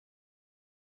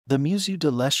The Museu de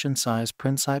les Sciences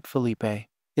Príncipe Felipe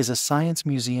is a science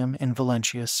museum in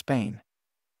Valencia, Spain.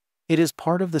 It is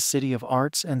part of the City of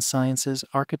Arts and Sciences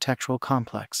architectural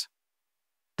complex.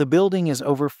 The building is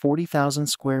over 40,000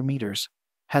 square meters,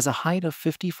 has a height of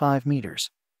 55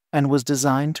 meters, and was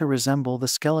designed to resemble the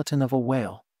skeleton of a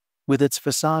whale, with its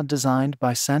facade designed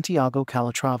by Santiago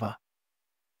Calatrava.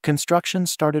 Construction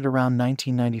started around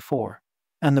 1994,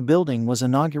 and the building was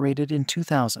inaugurated in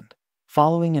 2000,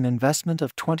 following an investment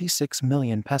of 26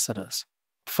 million pesetas.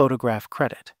 Photograph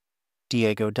credit: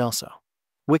 Diego Delso.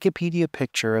 Wikipedia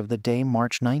picture of the day,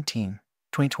 March 19,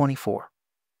 2024.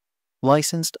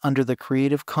 Licensed under the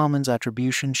Creative Commons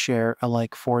Attribution Share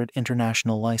Alike 4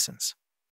 International License.